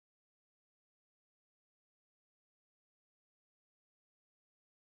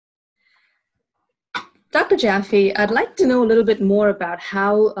Dr. Jaffe, I'd like to know a little bit more about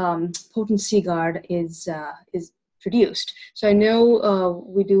how potent Seaguard is produced. So I know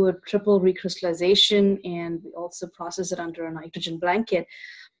we do a triple recrystallization and we also process it under a nitrogen blanket.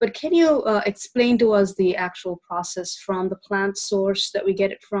 But can you explain to us the actual process from the plant source that we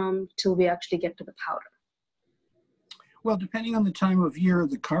get it from till we actually get to the powder? Well, depending on the time of year,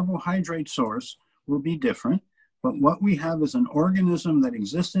 the carbohydrate source will be different. But what we have is an organism that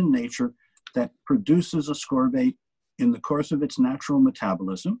exists in nature that produces ascorbate in the course of its natural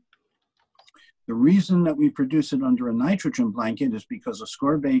metabolism. The reason that we produce it under a nitrogen blanket is because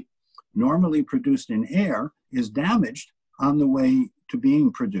ascorbate, normally produced in air, is damaged on the way to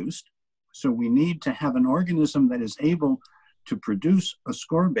being produced. So we need to have an organism that is able to produce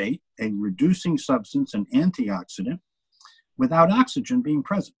ascorbate, a reducing substance, an antioxidant, without oxygen being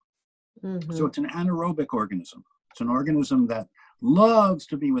present. Mm-hmm. So it's an anaerobic organism. It's an organism that loves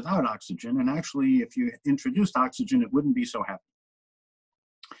to be without oxygen, and actually, if you introduced oxygen, it wouldn't be so happy.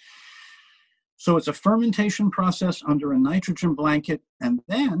 So it's a fermentation process under a nitrogen blanket, and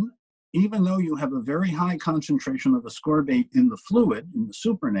then, even though you have a very high concentration of ascorbate in the fluid, in the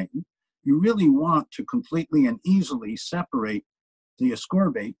supernatant, you really want to completely and easily separate the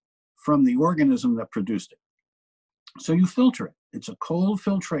ascorbate from the organism that produced it. So you filter it. It's a cold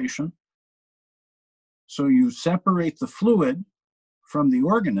filtration. So you separate the fluid from the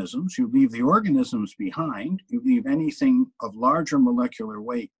organisms. You leave the organisms behind. You leave anything of larger molecular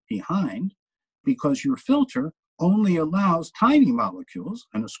weight behind, because your filter only allows tiny molecules,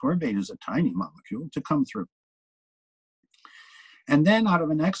 and ascorbate is a tiny molecule, to come through. And then, out of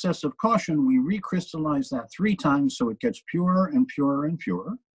an excess of caution, we recrystallize that 3 times so it gets purer and purer and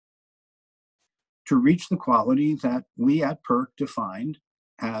purer to reach the quality that we at PERQUE defined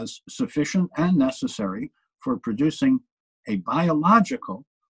as sufficient and necessary for producing a biological,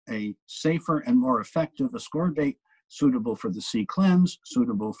 a safer and more effective ascorbate, suitable for the sea cleanse,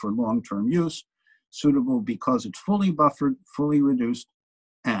 suitable for long-term use, suitable because it's fully buffered, fully reduced,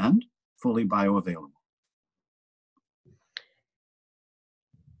 and fully bioavailable.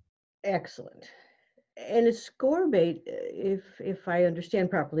 Excellent. And ascorbate, if I understand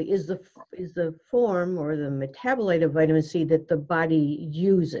properly, is the form or the metabolite of vitamin C that the body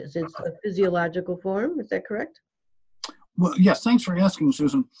uses. It's a physiological form. Is that correct? Well, yes, thanks for asking,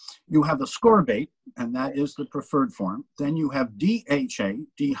 Susan. You have ascorbate, and that is the preferred form. Then you have DHA,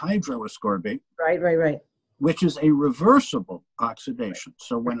 dehydroascorbate. Right. Which is a reversible oxidation.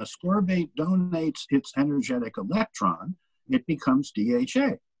 So when ascorbate donates its energetic electron, it becomes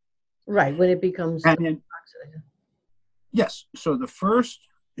DHA. Right, when it becomes oxidation. Yes, so the first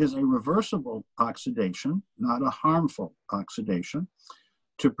is a reversible oxidation, not a harmful oxidation,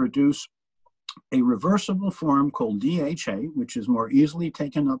 to produce a reversible form called DHA, which is more easily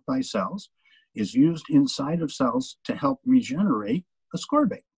taken up by cells, is used inside of cells to help regenerate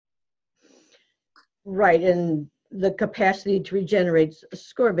ascorbate. Right, and the capacity to regenerate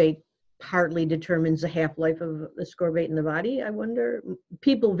ascorbate partly determines the half-life of ascorbate in the body, I wonder.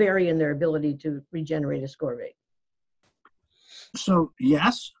 People vary in their ability to regenerate ascorbate. So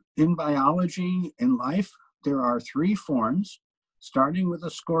yes, in biology, in life, there are 3 forms, starting with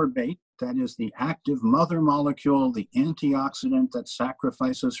ascorbate, that is the active mother molecule, the antioxidant that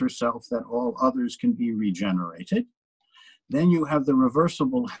sacrifices herself that all others can be regenerated. Then you have the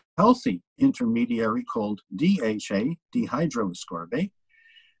reversible healthy intermediary called DHA, dehydroascorbate.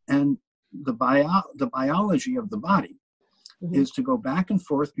 And the biology of the body is to go back and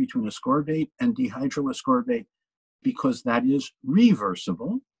forth between ascorbate and dehydroascorbate, because that is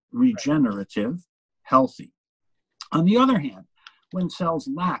reversible, regenerative, healthy. On the other hand, when cells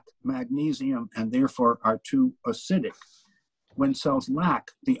lack magnesium and therefore are too acidic, when cells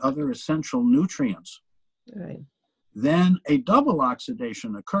lack the other essential nutrients, then a double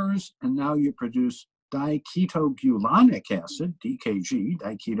oxidation occurs, and now you produce diketogulonic acid, DKG,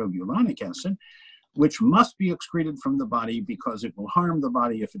 diketogulonic acid, which must be excreted from the body because it will harm the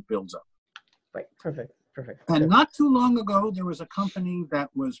body if it builds up. Right, perfect. And not too long ago, there was a company that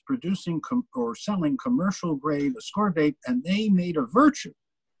was producing or selling commercial grade ascorbate, and they made a virtue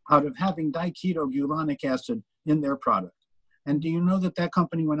out of having diketogulonic acid in their product. And do you know that that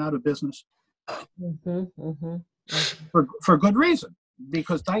company went out of business? For good reason,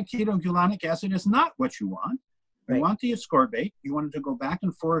 because diketogulonic acid is not what you want. You want the ascorbate. You want it to go back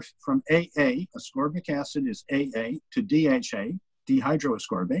and forth from AA, ascorbic acid is AA, to DHA,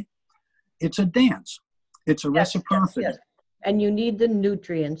 dehydroascorbate. It's a dance. It's a reciprocity. Yes. And you need the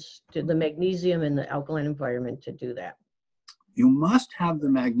nutrients, to the magnesium in the alkaline environment to do that. You must have the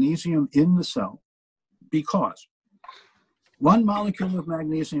magnesium in the cell because 1 molecule of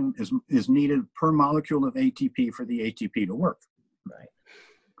magnesium is needed per molecule of ATP for the ATP to work. Right.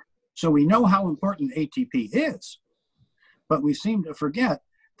 So we know how important ATP is, but we seem to forget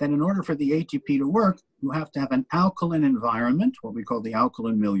that in order for the ATP to work, you have to have an alkaline environment, what we call the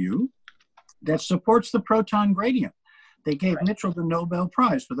alkaline milieu, that supports the proton gradient. They gave Mitchell the Nobel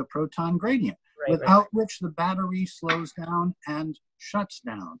Prize for the proton gradient, without which the battery slows down and shuts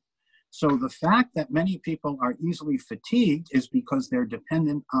down. So the fact that many people are easily fatigued is because they're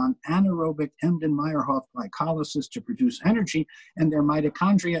dependent on anaerobic Embden-Meyerhof glycolysis to produce energy, and their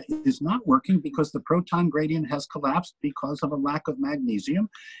mitochondria is not working because the proton gradient has collapsed because of a lack of magnesium.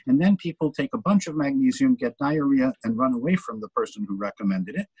 And then people take a bunch of magnesium, get diarrhea, and run away from the person who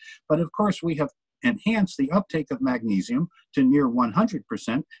recommended it. But of course, we have enhanced the uptake of magnesium to near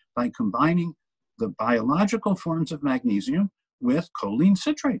 100% by combining the biological forms of magnesium with choline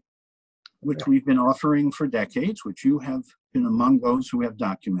citrate, which we've been offering for decades, which you have been among those who have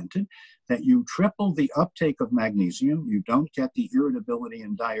documented, that you triple the uptake of magnesium. You don't get the irritability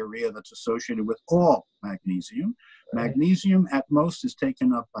and diarrhea that's associated with all magnesium. Magnesium at most is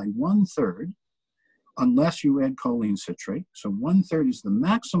taken up by 1/3 unless you add choline citrate. So 1/3 is the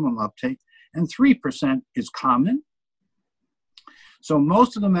maximum uptake, and 3% is common. So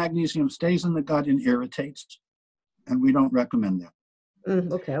most of the magnesium stays in the gut and irritates, and we don't recommend that.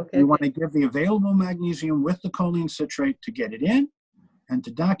 Okay. We want to give the available magnesium with the choline citrate to get it in and to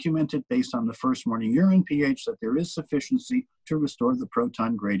document it based on the first morning urine pH that there is sufficiency to restore the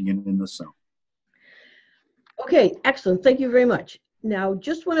proton gradient in the cell. Okay, excellent. Thank you very much. Now,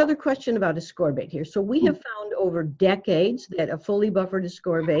 just one other question about ascorbate here. So we have found over decades that a fully buffered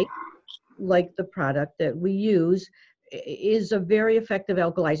ascorbate, like the product that we use, is a very effective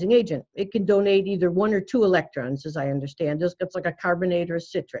alkalizing agent. It can donate either 1 or 2 electrons, as I understand. It's like a carbonate or a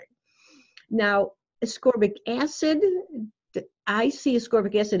citrate. Now, ascorbic acid, I see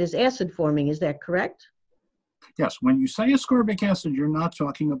ascorbic acid as acid forming. Is that correct? Yes, when you say ascorbic acid, you're not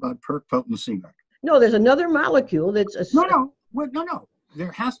talking about PERQUE potent Seagard. No, there's another molecule that's a... No.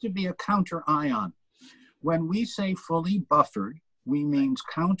 There has to be a counter ion. When we say fully buffered, we mean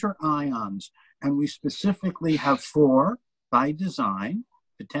counter ions, and we specifically have 4 by design: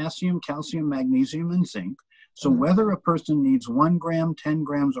 potassium, calcium, magnesium, and zinc. So whether a person needs 1 gram, 10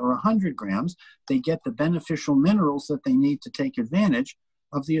 grams, or 100 grams, they get the beneficial minerals that they need to take advantage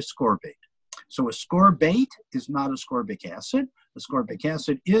of the ascorbate. So ascorbate is not ascorbic acid. Ascorbic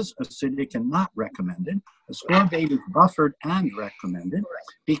acid is acidic and not recommended. Ascorbate is buffered and recommended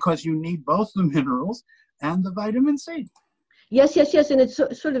because you need both the minerals and the vitamin C. Yes. And it's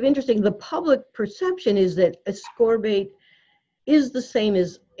sort of interesting. The public perception is that ascorbate is the same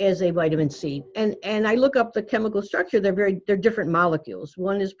as a vitamin C. And I look up the chemical structure. They're different molecules.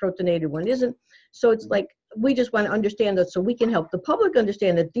 One is protonated, one isn't. So it's like, we just want to understand that so we can help the public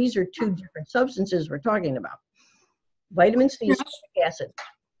understand that these are 2 different substances we're talking about. Vitamin C, ascorbic acid,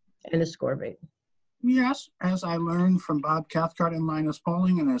 and ascorbate. Yes, as I learned from Bob Cathcart and Linus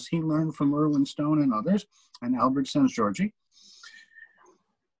Pauling, and as he learned from Irwin Stone and others, and Albert Szent-Györgyi,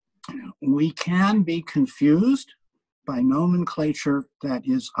 we can be confused by nomenclature that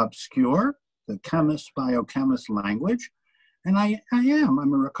is obscure, the biochemist language, and I'm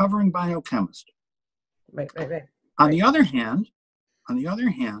a recovering biochemist. Right. On the other hand,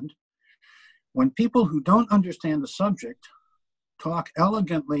 when people who don't understand the subject talk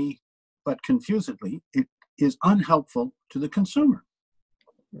elegantly but confusedly, it is unhelpful to the consumer.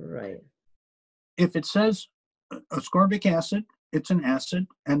 Right. If it says ascorbic acid, it's an acid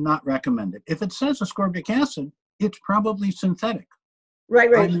and not recommended. If it says ascorbic acid, it's probably synthetic.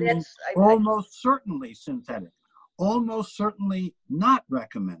 Right. I mean, almost certainly synthetic, almost certainly not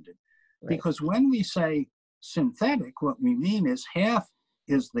recommended. Right. Because when we say synthetic, what we mean is half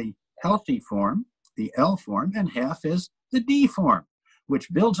is the healthy form, the L form, and half is the D form,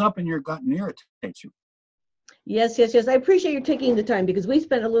 which builds up in your gut and irritates you. Yes. I appreciate you taking the time, because we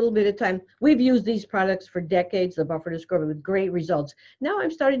spent a little bit of time. We've used these products for decades, the buffered ascorbate, with great results. Now I'm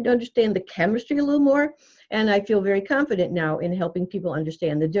starting to understand the chemistry a little more, and I feel very confident now in helping people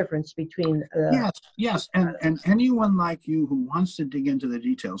understand the difference between... Yes. And anyone like you who wants to dig into the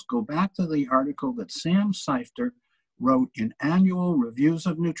details, go back to the article that Sam Seifter wrote in Annual Reviews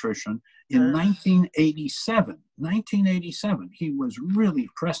of Nutrition in 1987. 1987. He was really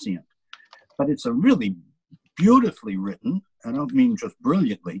prescient, but it's a really beautifully written. I don't mean just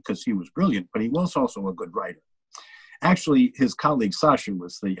brilliantly, because he was brilliant, but he was also a good writer. Actually, his colleague Sasha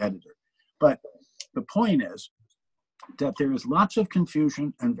was the editor. But the point is that there is lots of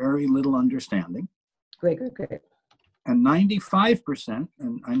confusion and very little understanding. Great. And 95%,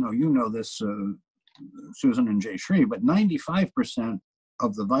 and I know you know this Susan and Jay Shree, but 95%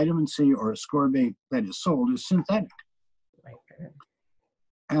 of the vitamin C or ascorbate that is sold is synthetic. Right.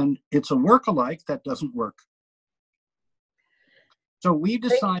 And it's a work-alike that doesn't work. So we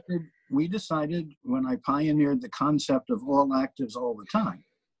decided when I pioneered the concept of all actives all the time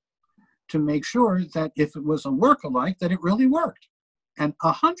to make sure that if it was a work-alike, that it really worked. And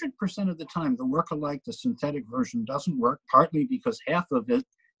 100% of the time, the work-alike, the synthetic version, doesn't work, partly because half of it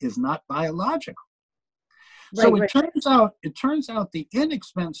is not biological. So it turns out the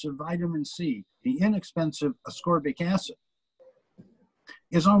inexpensive vitamin C, the inexpensive ascorbic acid,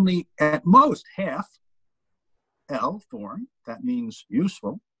 is only at most half L form. That means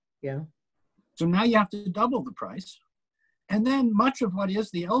useful. Yeah. So now you have to double the price. And then much of what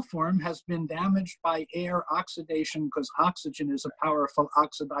is the L form has been damaged by air oxidation because oxygen is a powerful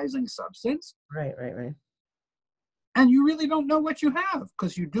oxidizing substance. Right. And you really don't know what you have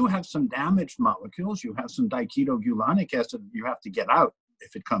because you do have some damaged molecules. You have some diketogulonic acid you have to get out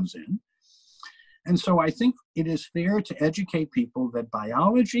if it comes in. And so I think it is fair to educate people that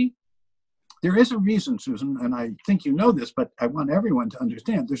biology, there is a reason, Susan, and I think you know this, but I want everyone to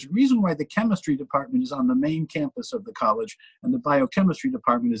understand, there's a reason why the chemistry department is on the main campus of the college and the biochemistry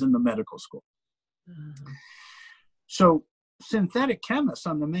department is in the medical school. Mm-hmm. So synthetic chemists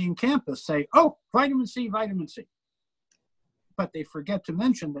on the main campus say, oh, vitamin C, vitamin C. But they forget to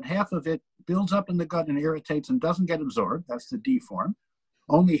mention that half of it builds up in the gut and irritates and doesn't get absorbed. That's the D form.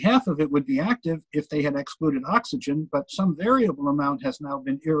 Only half of it would be active if they had excluded oxygen, but some variable amount has now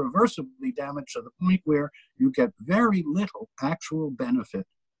been irreversibly damaged to the point where you get very little actual benefit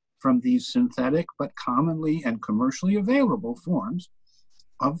from these synthetic but commonly and commercially available forms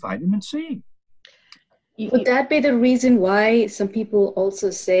of vitamin C. Would that be the reason why some people also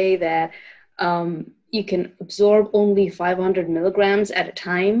say that you can absorb only 500 milligrams at a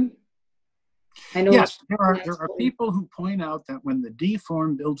time? I know. Yes, there are people who point out that when the D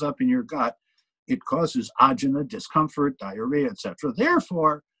form builds up in your gut, it causes agina, discomfort, diarrhea, etc.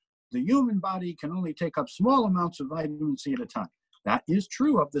 Therefore, the human body can only take up small amounts of vitamin C at a time. That is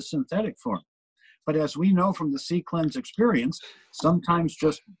true of the synthetic form. But as we know from the C cleanse experience, sometimes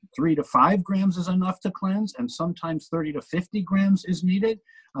just 3 to 5 grams is enough to cleanse, and sometimes 30 to 50 grams is needed.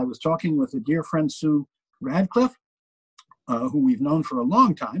 I was talking with a dear friend, Sue Radcliffe, who we've known for a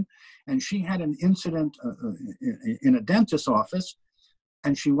long time, and she had an incident in a dentist's office,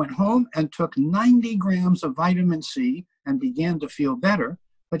 and she went home and took 90 grams of vitamin C and began to feel better,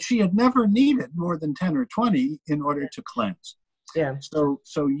 but she had never needed more than 10 or 20 in order to cleanse. Yeah. So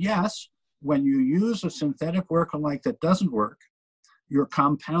yes, when you use a synthetic work-alike that doesn't work, you're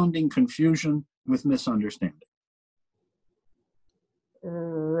compounding confusion with misunderstanding.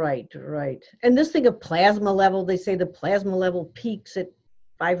 Right. And this thing of plasma level, they say the plasma level peaks at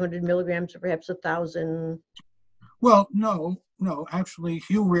 500 milligrams or perhaps 1,000. Well, no. Actually,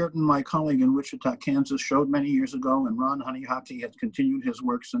 Hugh Reardon, my colleague in Wichita, Kansas, showed many years ago, and Ron Honeyhockey has continued his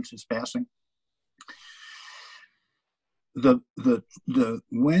work since his passing.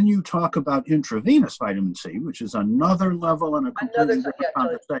 When you talk about intravenous vitamin C, which is another level and a completely different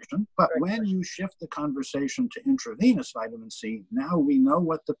conversation, but when you shift the conversation to intravenous vitamin C, now we know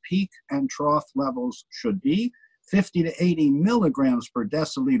what the peak and trough levels should be. 50 to 80 milligrams per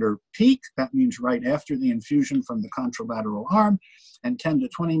deciliter peak, that means right after the infusion from the contralateral arm, and 10 to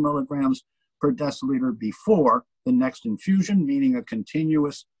 20 milligrams per deciliter before the next infusion, meaning a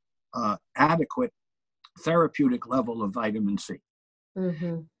continuous, adequate therapeutic level of vitamin C.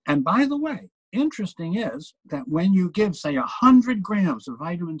 Mm-hmm. And by the way, interesting is that when you give, say, 100 grams of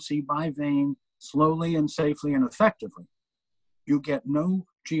vitamin C by vein slowly and safely and effectively, you get no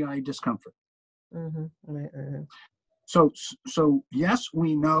GI discomfort. Mm-hmm. Mm-hmm. So yes,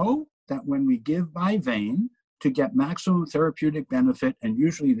 we know that when we give by vein to get maximum therapeutic benefit, and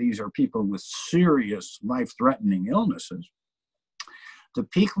usually these are people with serious life-threatening illnesses, the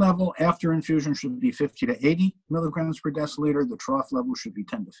peak level after infusion should be 50 to 80 milligrams per deciliter. The trough level should be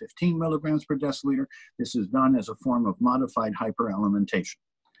 10 to 15 milligrams per deciliter. This is done as a form of modified hyperalimentation.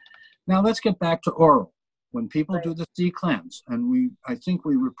 Now let's get back to oral. When people do the C cleanse, and I think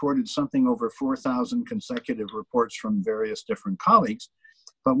we reported something over 4,000 consecutive reports from various different colleagues,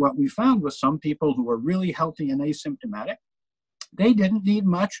 but what we found was some people who were really healthy and asymptomatic, they didn't need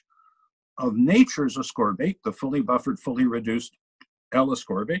much of nature's ascorbate, the fully buffered, fully reduced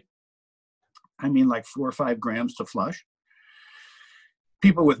L-ascorbate. I mean, like 4 or 5 grams to flush.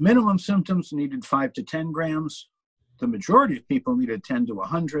 People with minimum symptoms needed 5 to 10 grams. The majority of people needed 10 to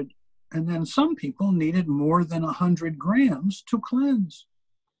 100. And then some people needed more than 100 grams to cleanse.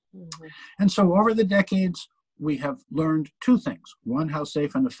 Mm-hmm. And so over the decades, we have learned two things. One, how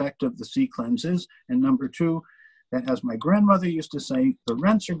safe and effective the sea cleanse is. And number two, that as my grandmother used to say, the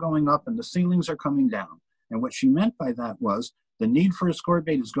rents are going up and the ceilings are coming down. And what she meant by that was the need for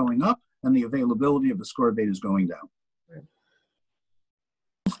ascorbate is going up and the availability of ascorbate is going down. Right.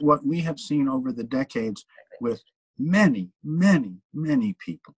 What we have seen over the decades with many, many, many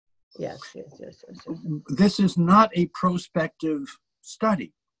people. Yes. This is not a prospective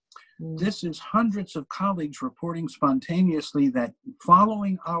study. Mm. This is hundreds of colleagues reporting spontaneously that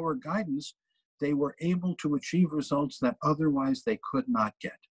following our guidance, they were able to achieve results that otherwise they could not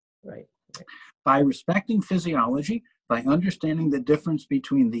get. Right. By respecting physiology, by understanding the difference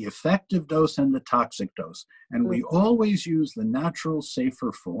between the effective dose and the toxic dose. And we always use the natural,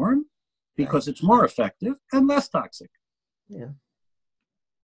 safer form because it's more effective and less toxic. Yeah.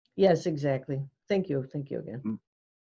 Yes, exactly. Thank you. Thank you again.